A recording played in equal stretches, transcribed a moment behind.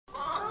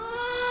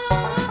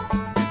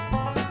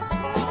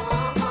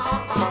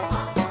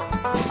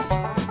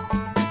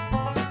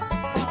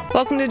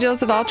Welcome to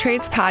Jills of All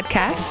Trades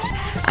podcast.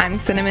 I'm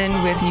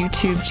Cinnamon with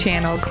YouTube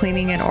channel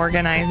Cleaning and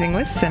Organizing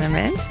with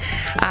Cinnamon.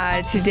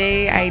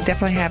 Today I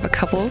definitely have a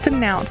couple of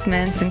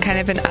announcements and kind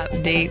of an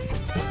update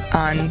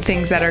on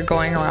things that are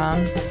going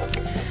wrong.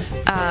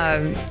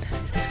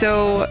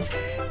 So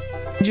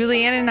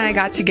Julianne and I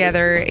got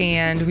together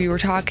and we were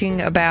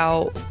talking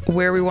about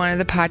where we wanted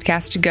the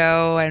podcast to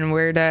go and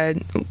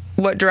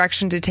what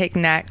direction to take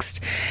next.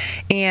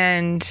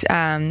 And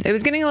it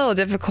was getting a little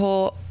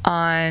difficult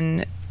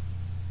on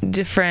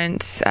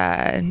different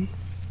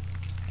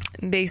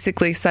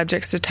basically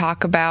subjects to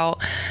talk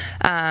about.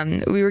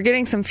 We were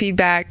getting some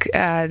feedback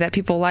that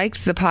people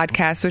liked the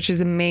podcast, which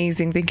is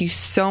amazing. Thank you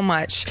so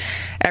much,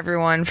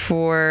 everyone,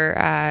 for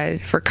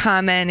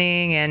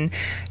commenting and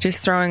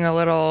just throwing a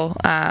little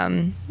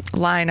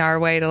line our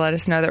way to let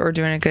us know that we're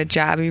doing a good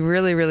job. We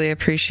really, really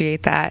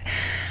appreciate that.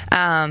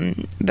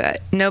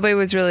 But nobody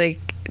was really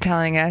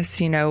telling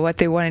us, what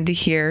they wanted to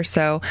hear.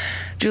 So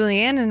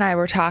Julianne and I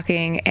were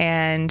talking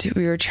and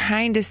we were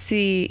trying to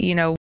see,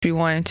 what we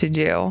wanted to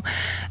do.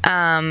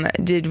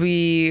 Did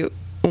we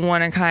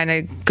want to kind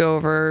of go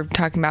over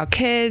talking about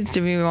kids?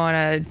 Did we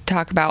want to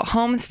talk about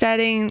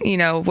homesteading?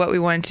 What we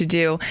wanted to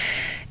do.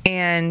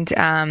 And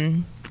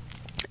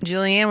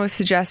Julianne was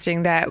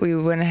suggesting that we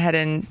went ahead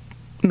and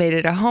made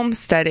it a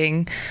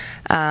homesteading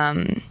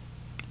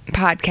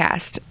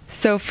podcast.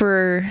 So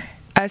for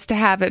us to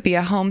have it be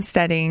a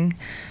homesteading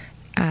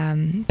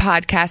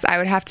podcast, I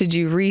would have to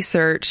do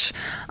research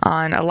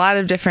on a lot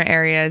of different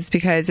areas,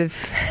 because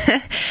if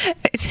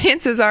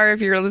chances are,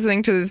 if you're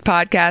listening to this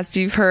podcast,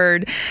 you've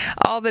heard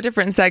all the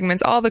different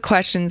segments, all the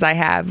questions I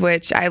have,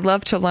 which I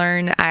love to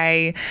learn.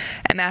 I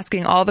am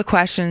asking all the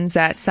questions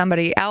that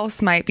somebody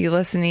else might be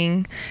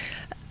listening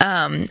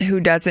who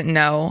doesn't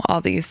know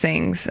all these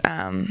things.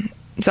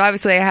 So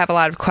obviously I have a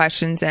lot of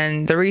questions,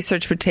 and the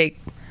research would take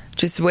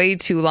just way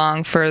too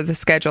long for the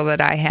schedule that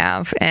I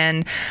have,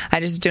 and I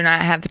just do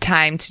not have the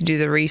time to do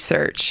the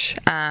research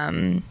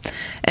in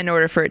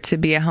order for it to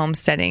be a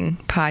homesteading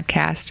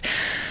podcast.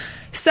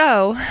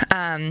 So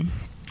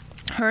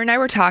her and I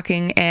were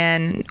talking,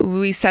 and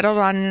we settled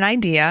on an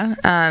idea.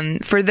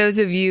 For those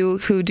of you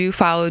who do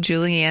follow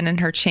Julianne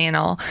and her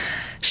channel,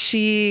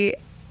 she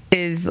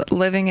is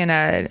living in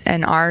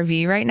an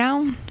RV right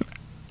now,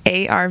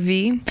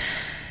 ARV.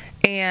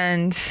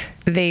 And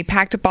they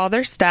packed up all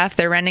their stuff.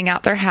 They're renting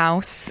out their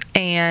house,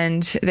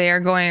 and they are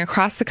going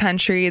across the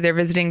country. They're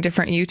visiting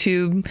different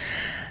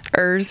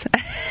YouTubers.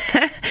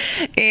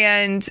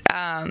 And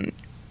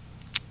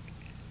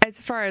as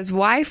far as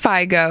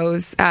Wi-Fi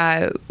goes,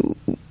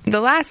 the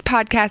last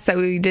podcast that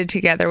we did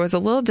together was a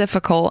little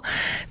difficult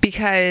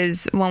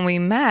because when we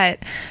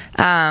met,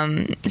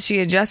 she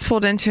had just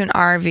pulled into an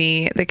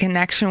RV. The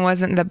connection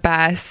wasn't the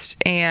best,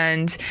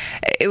 and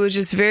it was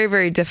just very,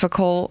 very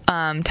difficult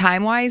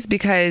time-wise,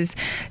 because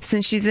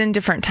since she's in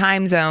different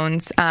time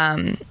zones,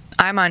 I'm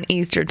on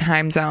Eastern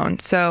time zone,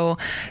 so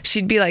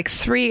she'd be like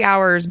 3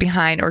 hours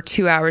behind or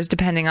 2 hours,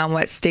 depending on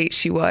what state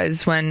she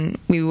was when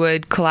we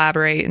would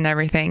collaborate and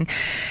everything.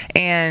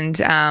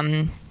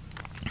 And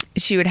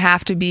she would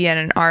have to be at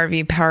an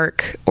RV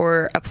park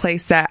or a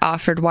place that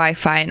offered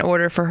Wi-Fi in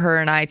order for her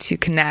and I to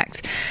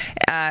connect.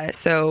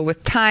 So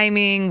with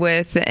timing,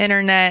 with the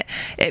internet,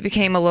 it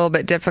became a little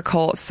bit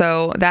difficult.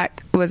 So that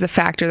was a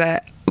factor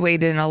that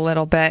weighed in a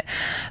little bit.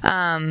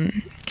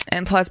 And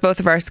plus both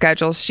of our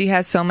schedules, she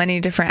has so many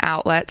different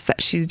outlets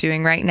that she's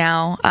doing right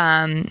now.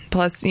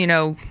 Plus,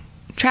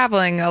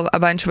 traveling a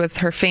bunch with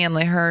her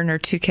family, her and her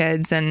 2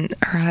 kids and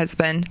her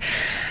husband.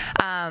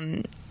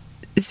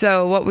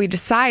 So what we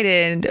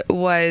decided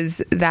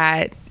was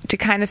that to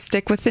kind of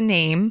stick with the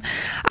name,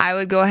 I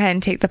would go ahead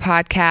and take the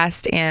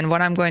podcast and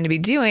what I'm going to be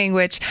doing,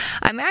 which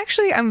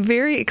I'm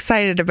very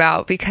excited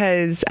about,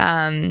 because,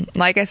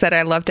 like I said,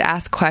 I love to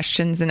ask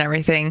questions and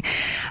everything.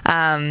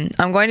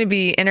 I'm going to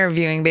be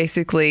interviewing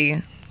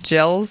basically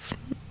Jills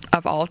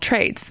of all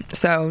trades.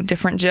 So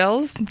different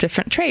Jills,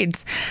 different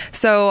trades.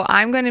 So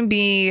I'm going to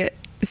be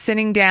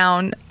sitting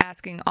down,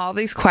 asking all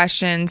these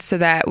questions so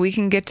that we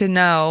can get to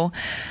know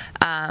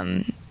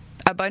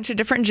a bunch of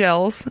different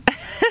Jills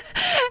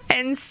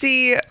and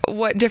see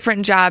what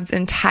different jobs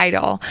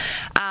entitle.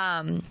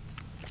 And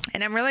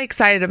I'm really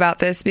excited about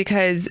this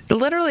because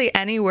literally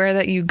anywhere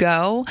that you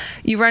go,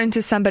 you run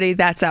into somebody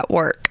that's at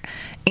work.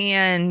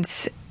 And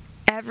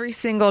every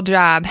single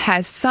job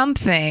has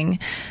something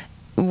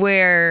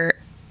where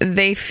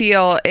they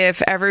feel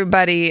if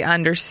everybody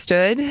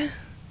understood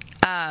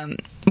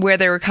where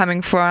they were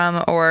coming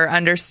from or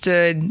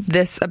understood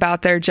this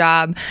about their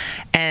job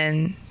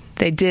and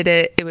they did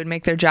it, it would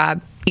make their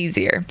job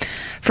easier.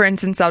 For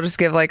instance, I'll just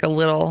give like a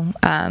little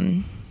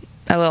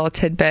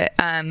tidbit.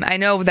 I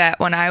know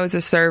that when I was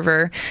a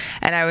server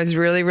and I was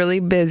really, really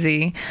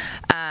busy,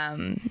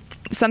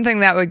 something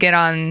that would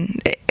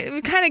it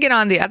would kind of get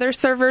on the other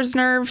server's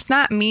nerves,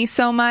 not me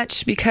so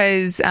much,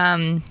 because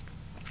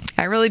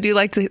I really do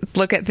like to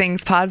look at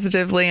things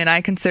positively, and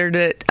I considered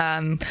it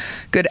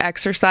good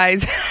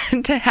exercise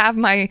to have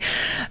my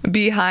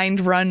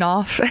behind run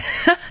off.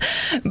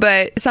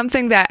 But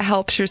something that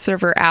helps your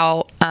server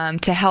out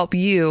to help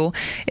you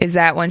is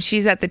that when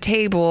she's at the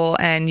table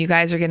and you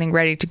guys are getting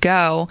ready to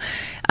go,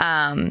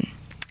 and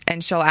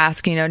she'll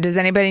ask, does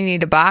anybody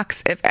need a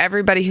box? If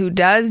everybody who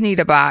does need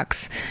a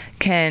box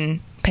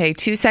can pay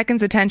 2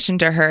 seconds attention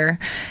to her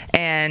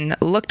and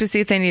look to see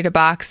if they need a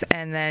box,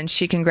 and then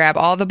she can grab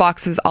all the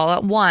boxes all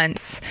at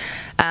once,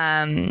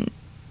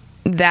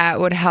 that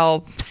would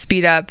help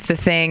speed up the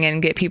thing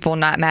and get people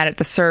not mad at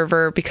the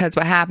server. Because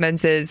what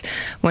happens is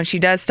when she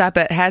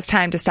has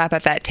time to stop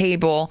at that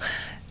table,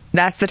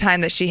 that's the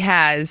time that she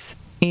has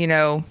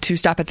to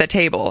stop at the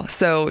table.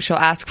 So she'll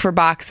ask for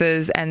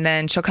boxes, and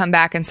then she'll come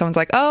back and someone's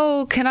like,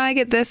 oh, can I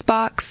get this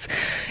box?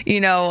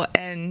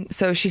 And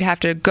so she'd have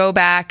to go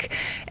back.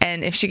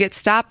 And if she gets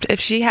stopped, if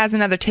she has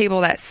another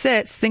table that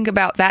sits, think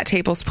about that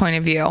table's point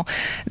of view.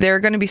 They're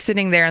going to be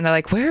sitting there and they're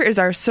like, where is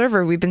our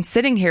server? We've been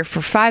sitting here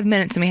for 5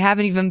 minutes and we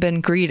haven't even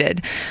been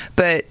greeted.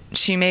 But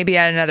she may be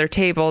at another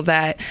table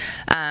that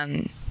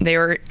they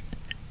were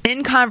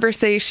in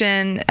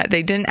conversation,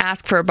 they didn't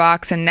ask for a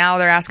box, and now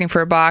they're asking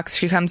for a box.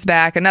 She comes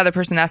back, another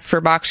person asks for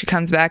a box, she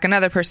comes back,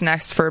 another person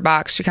asks for a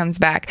box, she comes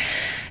back.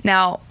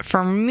 Now,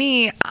 for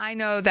me, I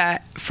know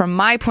that from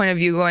my point of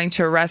view, going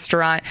to a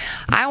restaurant,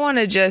 I want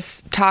to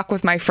just talk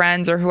with my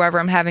friends or whoever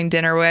I'm having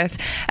dinner with,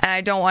 and I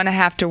don't want to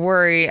have to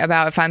worry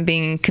about if I'm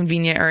being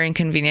convenient or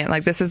inconvenient.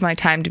 Like, this is my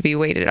time to be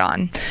waited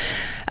on.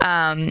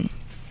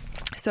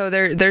 So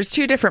there's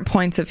two different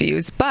points of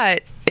views,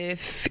 but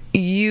if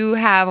you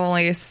have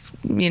only, if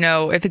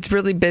it's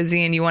really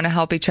busy and you want to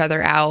help each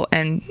other out,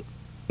 and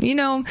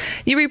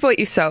you reap what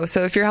you sow.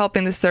 So if you're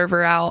helping the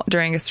server out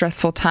during a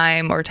stressful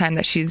time or time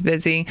that she's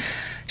busy,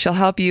 she'll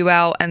help you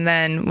out. And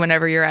then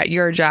whenever you're at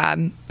your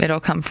job, it'll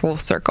come full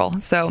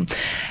circle. So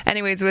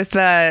anyways, with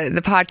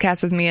the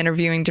podcast with me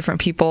interviewing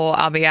different people,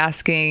 I'll be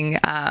asking,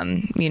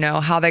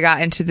 how they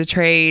got into the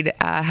trade,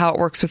 how it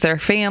works with their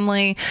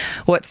family,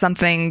 what's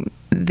something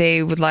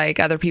they would like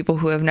other people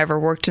who have never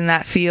worked in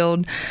that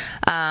field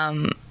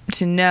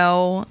to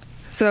know.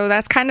 So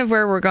that's kind of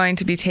where we're going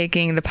to be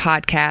taking the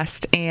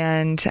podcast,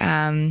 and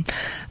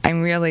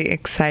I'm really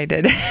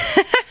excited.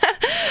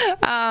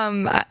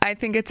 I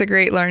think it's a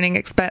great learning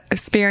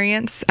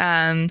experience.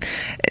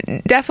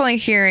 Definitely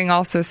hearing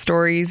also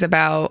stories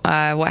about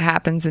what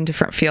happens in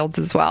different fields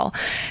as well.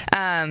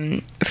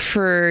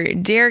 For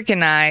Derek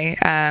and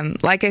I,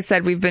 like I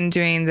said, we've been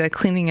doing the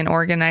cleaning and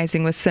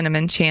organizing with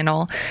Cinnamon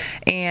channel,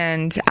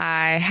 and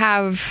I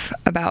have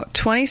about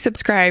 20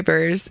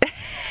 subscribers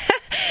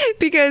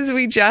because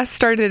we just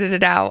started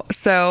it out.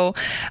 So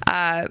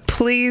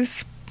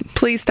please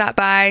stop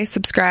by,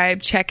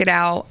 subscribe, check it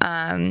out.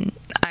 I'm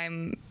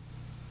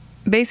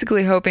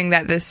basically hoping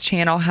that this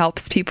channel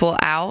helps people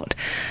out.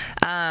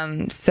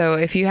 So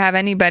if you have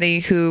anybody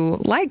who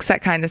likes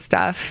that kind of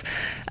stuff,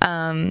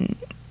 send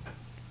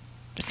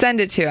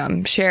it to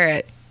them, share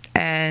it,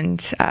 and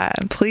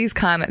please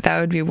comment. That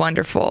would be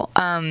wonderful.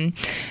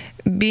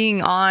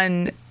 Being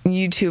on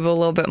YouTube a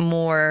little bit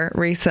more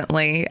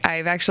recently,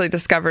 I've actually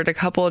discovered a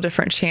couple of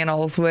different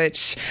channels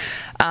which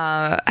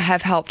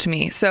have helped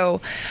me. So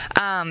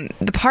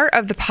the part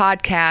of the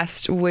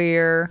podcast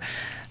where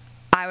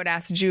I would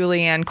ask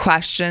Julianne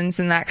questions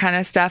and that kind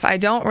of stuff, I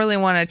don't really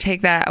want to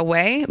take that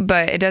away,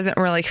 but it doesn't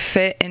really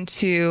fit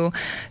into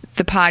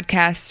the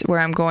podcast where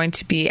I'm going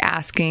to be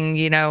asking,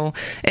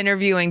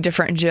 interviewing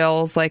different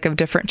Jills, like of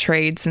different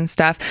trades and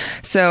stuff.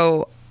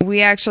 So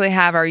we actually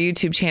have our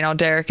YouTube channel,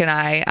 Derek and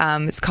I.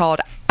 It's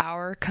called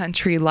Our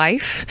Country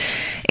Life,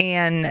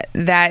 and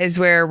that is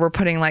where we're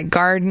putting like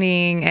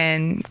gardening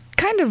and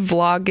kind of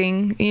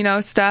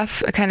vlogging,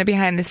 stuff, kind of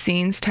behind the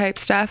scenes type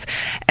stuff.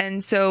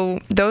 And so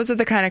those are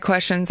the kind of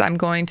questions I'm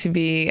going to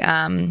be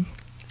asking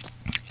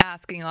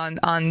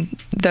on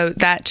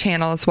that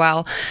channel as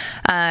well.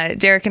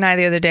 Derek and I,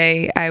 the other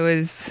day, I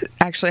was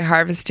actually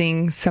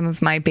harvesting some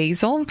of my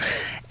basil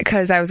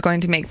because I was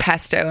going to make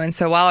pesto. And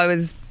so while I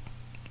was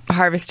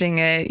harvesting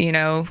it,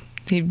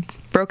 he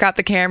broke out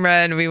the camera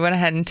and we went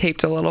ahead and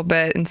taped a little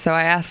bit. And so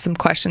I asked some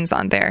questions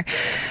on there.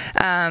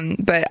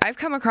 But I've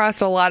come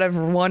across a lot of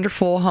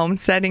wonderful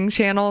homesteading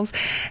channels.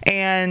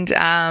 And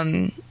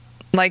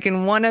like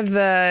in one of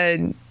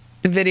the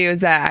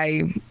videos that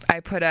I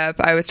put up,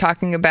 I was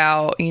talking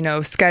about,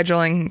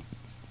 scheduling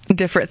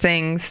different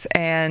things.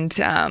 And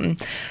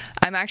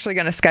I'm actually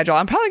going to schedule,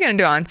 I'm probably going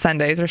to do it on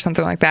Sundays or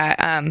something like that.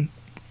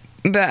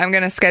 But I'm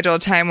going to schedule a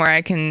time where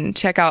I can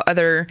check out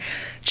other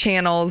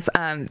channels.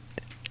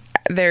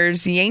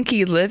 There's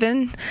Yankee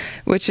Livin',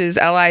 which is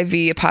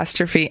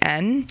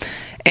LIV''N.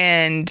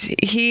 And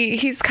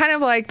he's kind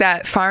of like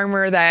that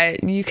farmer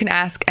that you can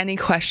ask any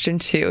question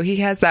to. He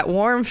has that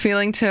warm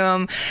feeling to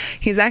him.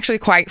 He's actually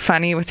quite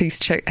funny with his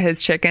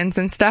chickens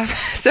and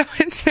stuff. So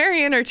it's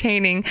very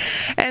entertaining.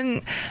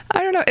 And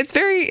I don't know,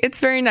 it's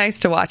very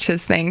nice to watch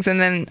his things. And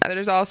then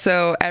there's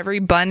also Every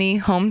Bunny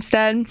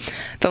Homestead,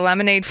 The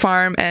Lemonade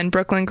Farm, and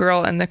Brooklyn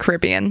Girl in the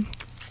Caribbean.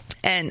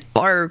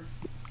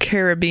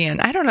 Caribbean.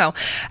 I don't know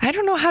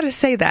how to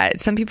say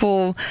that. Some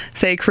people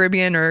say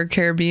Caribbean or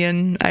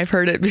Caribbean. I've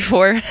heard it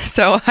before,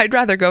 so I'd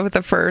rather go with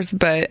the first,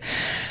 but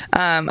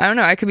I don't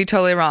know. I could be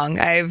totally wrong.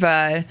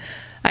 I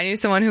knew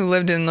someone who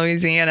lived in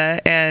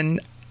Louisiana, and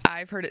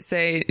I've heard it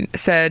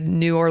said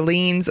New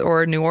Orleans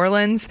or New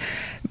Orleans,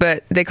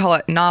 but they call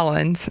it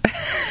Nolans.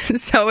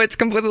 So it's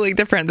completely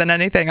different than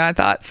anything I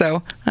thought.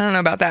 So I don't know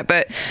about that.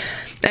 But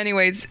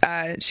anyways,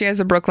 she has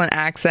a Brooklyn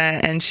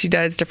accent, and she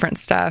does different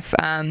stuff.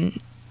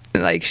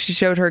 Like, she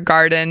showed her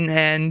garden,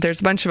 and there's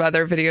a bunch of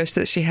other videos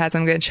that she has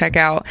I'm going to check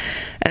out,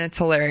 and it's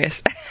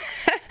hilarious.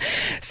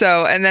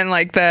 So, and then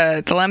like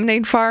the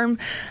lemonade farm,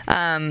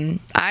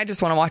 I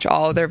just want to watch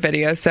all of their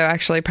videos. So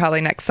actually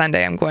probably next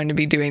Sunday I'm going to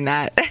be doing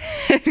that,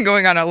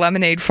 going on a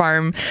lemonade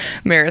farm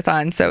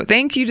marathon. So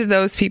thank you to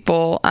those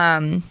people,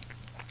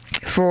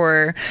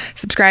 for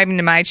subscribing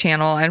to my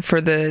channel and for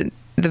the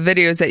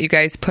videos that you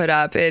guys put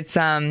up.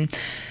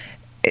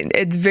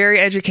 It's very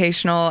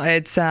educational.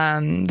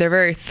 They're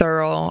very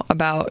thorough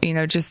about,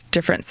 just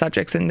different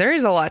subjects, and there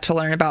is a lot to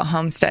learn about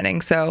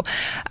homesteading. So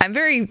I'm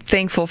very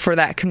thankful for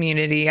that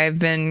community. I've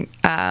been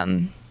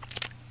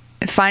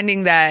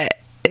finding that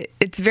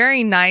it's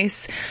very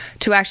nice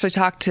to actually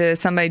talk to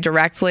somebody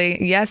directly.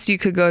 Yes, you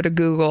could go to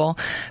Google,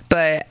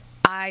 but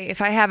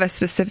if I have a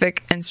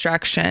specific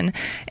instruction,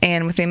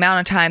 and with the amount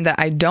of time that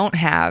I don't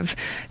have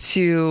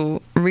to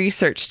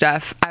research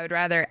stuff, I would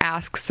rather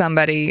ask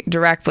somebody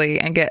directly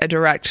and get a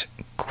direct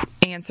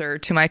answer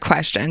to my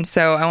question.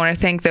 So I want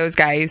to thank those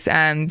guys,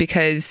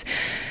 because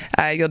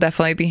you'll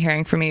definitely be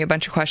hearing from me a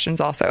bunch of questions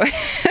also.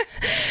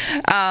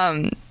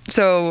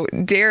 So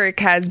Derek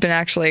has been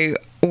actually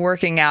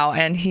working out,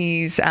 and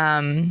he's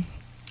kind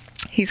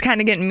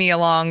of getting me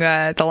along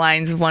the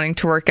lines of wanting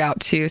to work out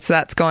too. So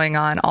that's going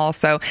on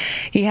also.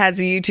 He has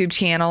a YouTube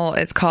channel.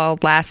 It's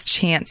called Last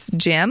Chance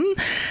Gym,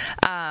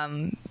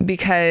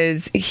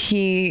 because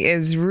he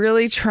is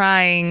really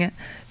trying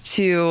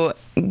to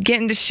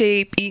get into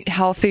shape, eat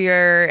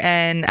healthier,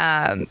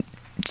 and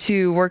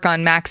to work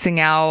on maxing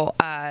out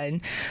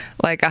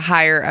like a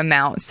higher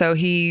amount. So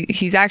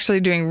he's actually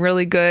doing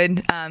really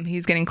good.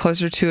 He's getting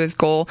closer to his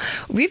goal.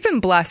 We've been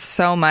blessed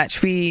so much.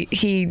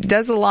 He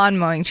does a lawn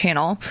mowing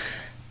channel,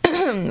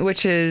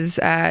 which is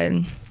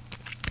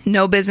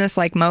No Business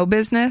Like Mo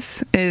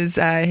Business is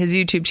his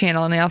YouTube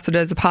channel, and he also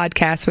does a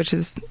podcast, which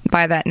is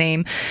by that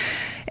name.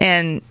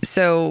 And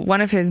so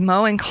one of his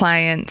mowing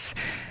clients,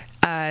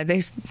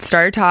 they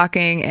started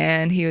talking,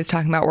 and he was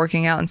talking about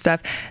working out and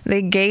stuff.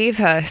 They gave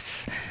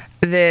us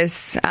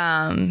this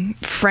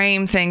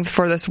frame thing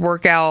for this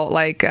workout,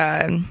 like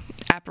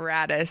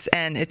apparatus,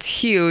 and it's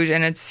huge,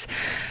 and it's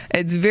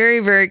very,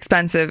 very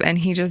expensive, and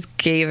he just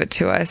gave it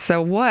to us.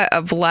 So what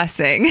a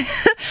blessing.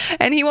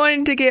 And he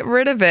wanted to get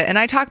rid of it, and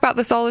I talk about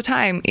this all the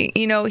time.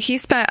 He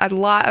spent a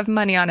lot of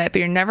money on it, but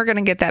you're never going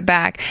to get that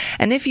back.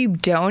 And if you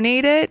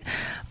donate it,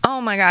 oh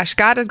my gosh,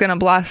 God is going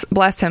to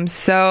bless him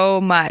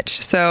so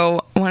much.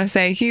 So I want to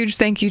say a huge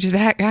thank you to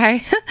that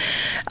guy.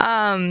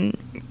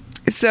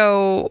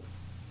 So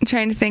I'm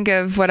trying to think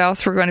of what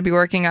else we're going to be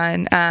working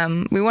on.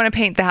 We want to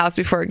paint the house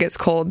before it gets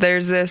cold.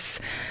 There's this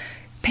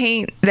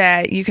paint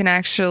that you can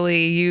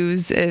actually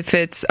use if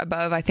it's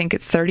above, I think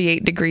it's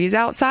 38 degrees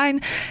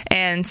outside.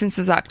 And since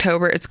it's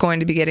October, it's going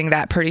to be getting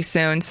that pretty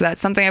soon. So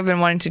that's something I've been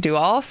wanting to do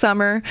all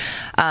summer.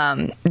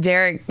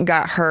 Derek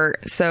got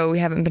hurt, so we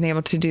haven't been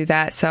able to do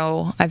that.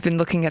 So I've been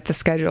looking at the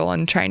schedule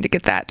and trying to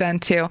get that done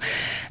too.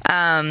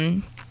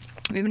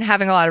 We've been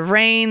having a lot of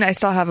rain. I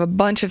still have a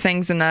bunch of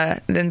things in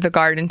the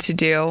garden to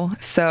do.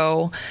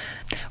 So,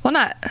 well,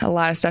 not a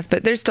lot of stuff,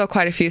 but there's still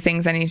quite a few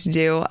things I need to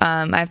do.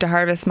 I have to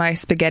harvest my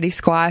spaghetti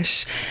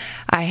squash.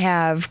 I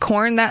have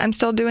corn that I'm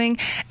still doing.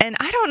 And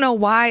I don't know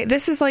why.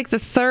 This is like the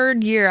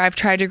third year I've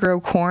tried to grow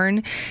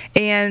corn.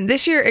 And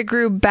this year it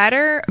grew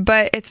better,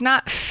 but it's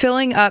not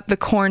filling up the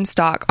corn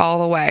stalk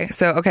all the way.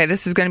 So, okay,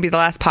 this is going to be the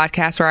last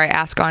podcast where I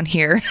ask on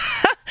here.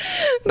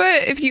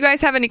 But if you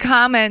guys have any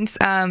comments,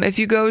 if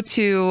you go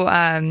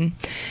to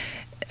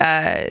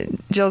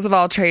Jills of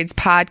All Trades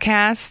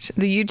podcast,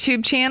 the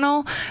YouTube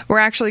channel, we're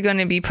actually going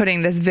to be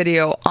putting this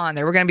video on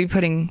there. We're going to be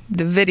putting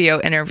the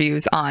video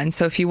interviews on.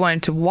 So if you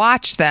wanted to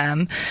watch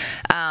them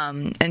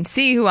and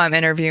see who I'm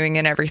interviewing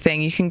and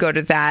everything, you can go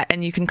to that,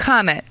 and you can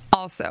comment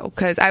also,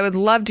 because I would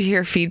love to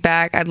hear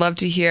feedback. I'd love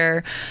to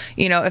hear,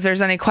 if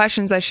there's any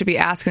questions I should be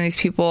asking these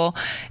people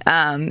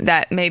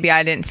that maybe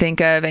I didn't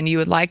think of and you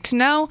would like to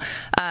know.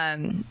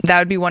 That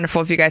would be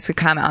wonderful if you guys could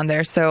comment on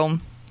there. So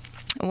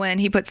when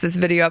he puts this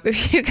video up,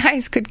 if you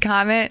guys could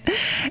comment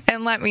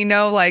and let me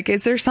know, like,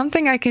 is there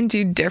something I can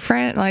do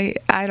different?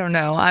 Like, I don't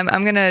know.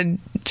 I'm going to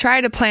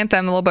try to plant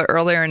them a little bit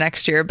earlier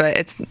next year,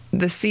 but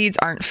the seeds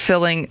aren't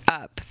filling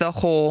up the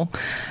whole,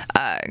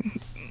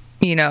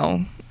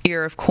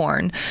 ear of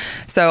corn.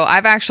 So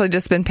I've actually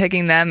just been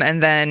picking them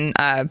and then,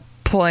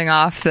 pulling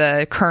off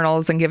the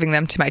kernels and giving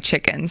them to my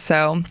chickens.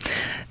 So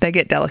they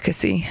get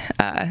delicacy,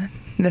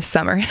 this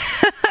summer.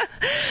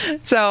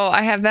 So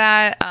I have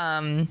that.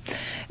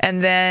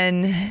 And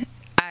then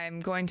I'm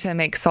going to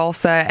make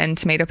salsa and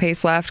tomato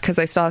paste left because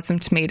I still have some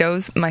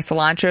tomatoes. My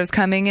cilantro is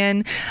coming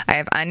in. I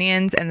have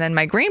onions, and then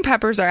my green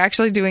peppers are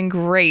actually doing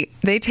great.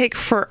 They take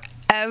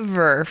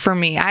forever for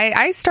me.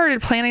 I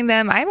started planting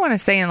them, I want to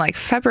say in like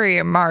February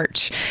or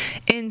March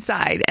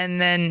inside,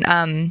 and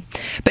then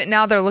but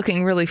now they're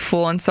looking really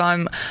full, and so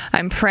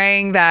I'm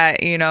praying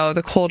that, you know,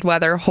 the cold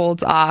weather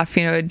holds off.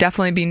 You know, it'd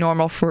definitely be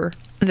normal for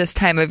this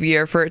time of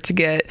year for it to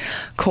get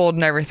cold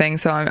and everything.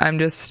 So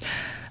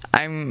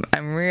I'm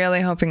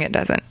really hoping it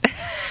doesn't.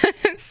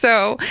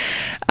 So,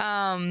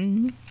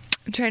 I'm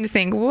trying to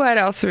think what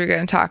else we're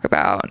going to talk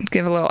about,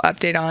 give a little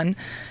update on.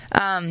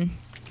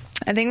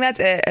 I think that's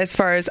it as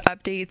far as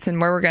updates and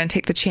where we're going to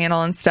take the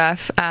channel and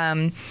stuff.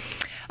 I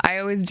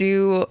always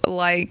do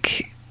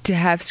like to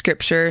have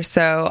scripture,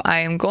 so I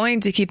am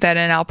going to keep that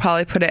in. I'll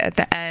probably put it at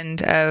the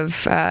end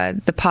of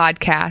the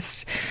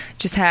podcast.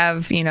 Just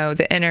have, you know,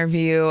 the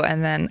interview,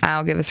 and then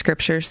I'll give a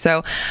scripture.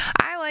 So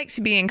I like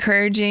to be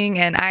encouraging,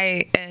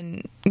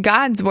 and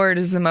God's word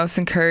is the most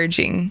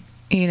encouraging,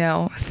 you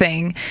know,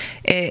 thing.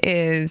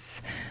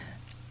 It's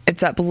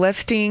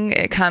uplifting.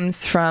 It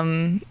comes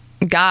from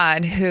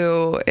God,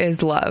 who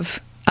is love.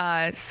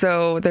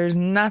 So there's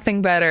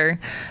nothing better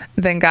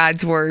than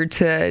God's word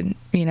to,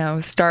 you know,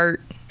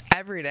 start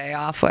every day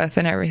off with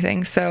and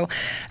everything. So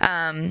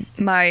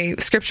my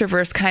scripture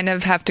verse kind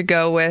of have to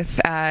go with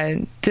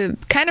to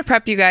kind of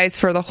prep you guys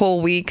for the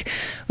whole week.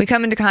 We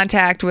come into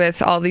contact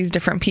with all these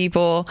different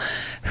people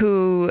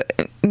who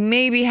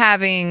may be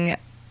having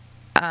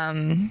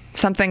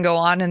something go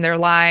on in their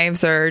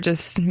lives, or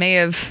just may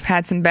have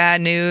had some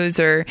bad news,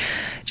 or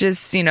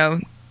just, you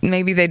know,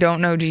 maybe they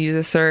don't know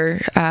Jesus,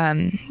 or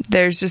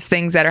there's just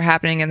things that are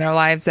happening in their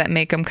lives that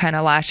make them kind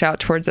of lash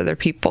out towards other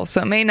people.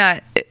 So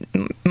it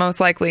most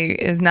likely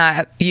is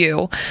not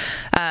you.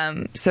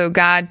 So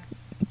God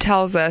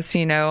tells us,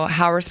 you know,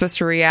 how we're supposed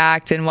to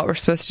react and what we're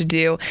supposed to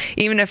do,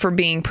 even if we're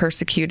being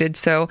persecuted.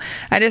 So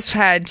I just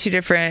had two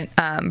different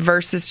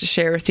verses to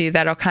share with you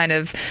that'll kind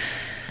of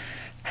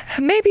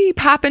maybe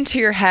pop into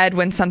your head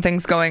when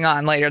something's going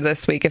on later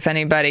this week, if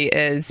anybody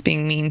is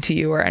being mean to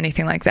you or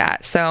anything like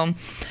that. So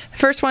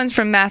first one's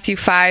from Matthew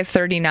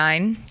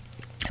 5:39.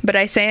 But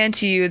I say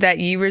unto you that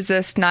ye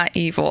resist not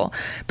evil,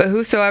 but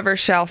whosoever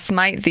shall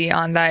smite thee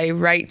on thy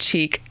right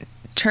cheek,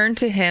 turn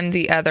to him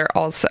the other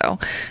also.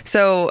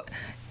 So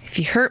if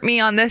you hurt me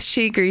on this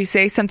cheek, or you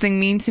say something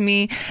mean to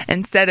me,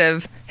 instead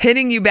of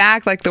hitting you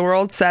back like the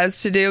world says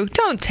to do,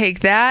 don't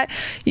take that.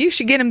 You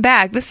should get them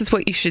back. This is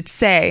what you should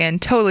say,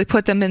 and totally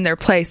put them in their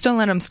place. Don't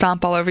let them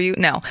stomp all over you.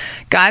 No,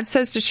 God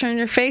says to turn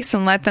your face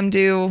and let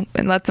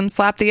them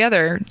slap the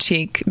other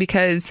cheek,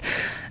 because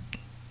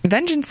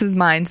vengeance is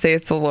mine,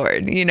 saith the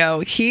Lord. You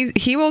know,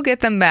 he will get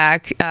them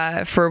back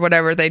for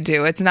whatever they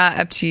do. It's not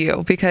up to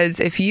you,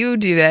 because if you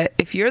do that,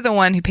 if you're the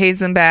one who pays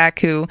them back,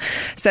 who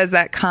says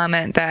that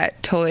comment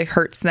that totally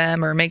hurts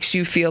them or makes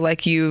you feel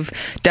like you've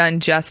done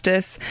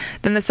justice,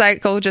 then the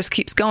cycle just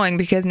keeps going,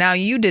 because now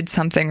you did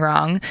something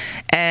wrong,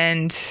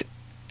 and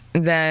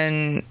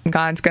then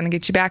God's going to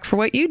get you back for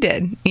what you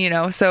did, you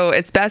know. So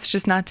it's best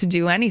just not to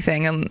do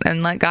anything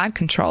and let God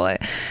control it.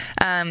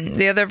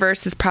 The other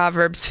verse is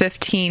Proverbs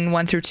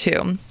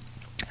 15:1-2.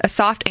 A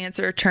soft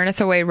answer turneth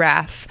away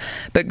wrath,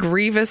 but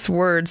grievous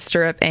words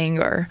stir up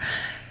anger.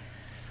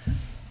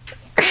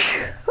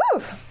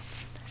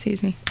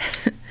 Excuse me.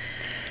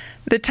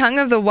 The tongue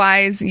of the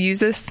wise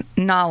useth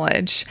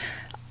knowledge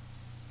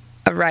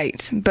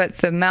aright, but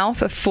the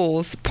mouth of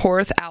fools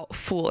poureth out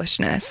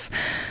foolishness.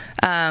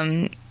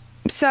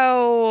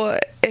 So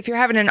if you're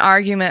having an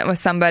argument with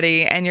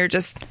somebody and you're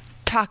just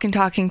talking,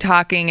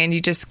 and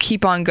you just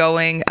keep on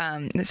going,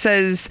 it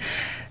says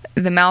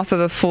the mouth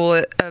of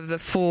fools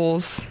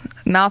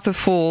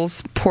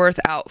poureth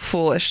out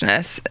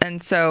foolishness.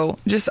 And so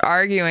just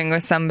arguing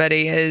with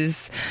somebody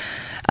is,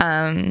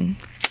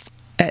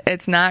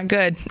 it's not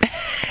good.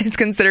 It's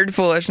considered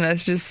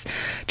foolishness.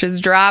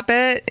 Just drop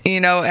it. You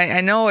know, I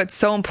know it's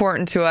so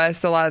important to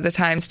us a lot of the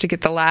times to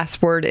get the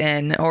last word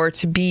in, or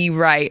to be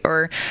right,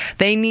 or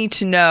they need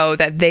to know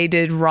that they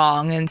did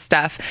wrong and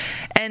stuff.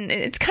 And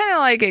it's kind of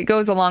like it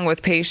goes along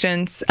with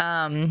patience.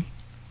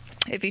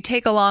 If you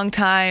take a long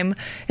time,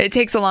 it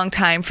takes a long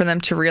time for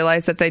them to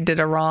realize that they did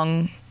a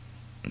wrong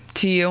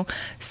to you,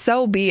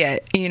 so be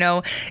it. You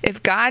know,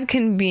 if God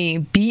can be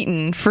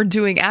beaten for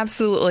doing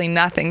absolutely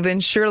nothing,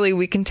 then surely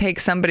we can take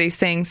somebody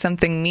saying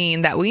something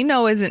mean that we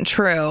know isn't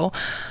true,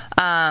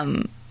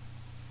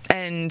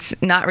 and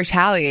not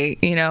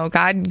retaliate. You know,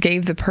 God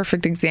gave the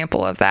perfect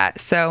example of that.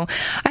 So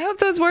I hope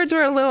those words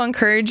were a little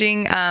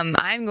encouraging.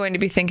 I'm going to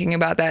be thinking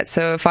about that.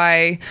 So if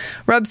I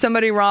rub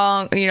somebody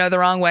wrong, you know, the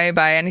wrong way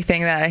by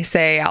anything that I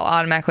say, I'll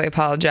automatically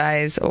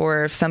apologize.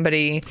 Or if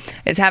somebody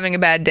is having a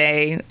bad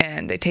day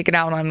and they take it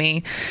out on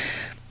me,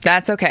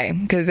 that's okay,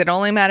 because it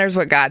only matters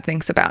what God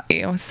thinks about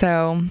you.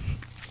 So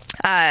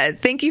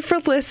thank you for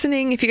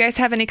listening. If you guys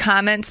have any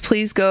comments,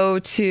 please go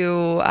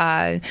to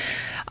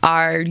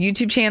our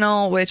YouTube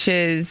channel, which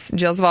is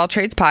Jills of All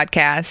Trades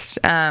Podcast.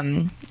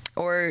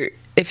 Or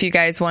if you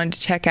guys wanted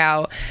to check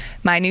out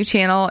my new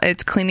channel,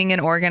 it's Cleaning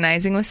and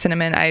Organizing with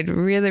Cinnamon. I'd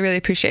really, really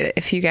appreciate it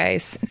if you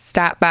guys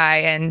stop by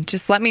and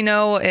just let me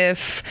know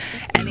if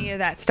any of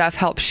that stuff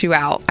helps you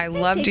out. I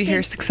love to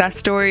hear success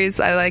stories.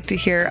 I like to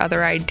hear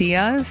other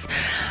ideas.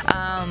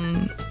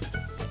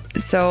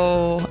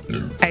 So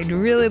I'd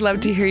really love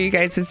to hear you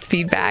guys'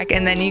 feedback.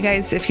 And then you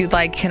guys, if you'd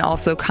like, can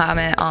also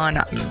comment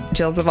on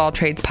Jills of All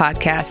Trades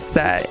podcast,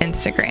 the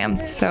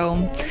Instagram. So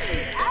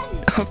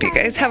I hope you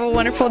guys have a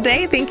wonderful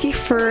day. Thank you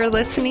for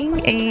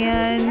listening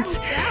and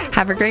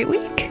have a great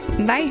week.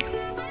 Bye.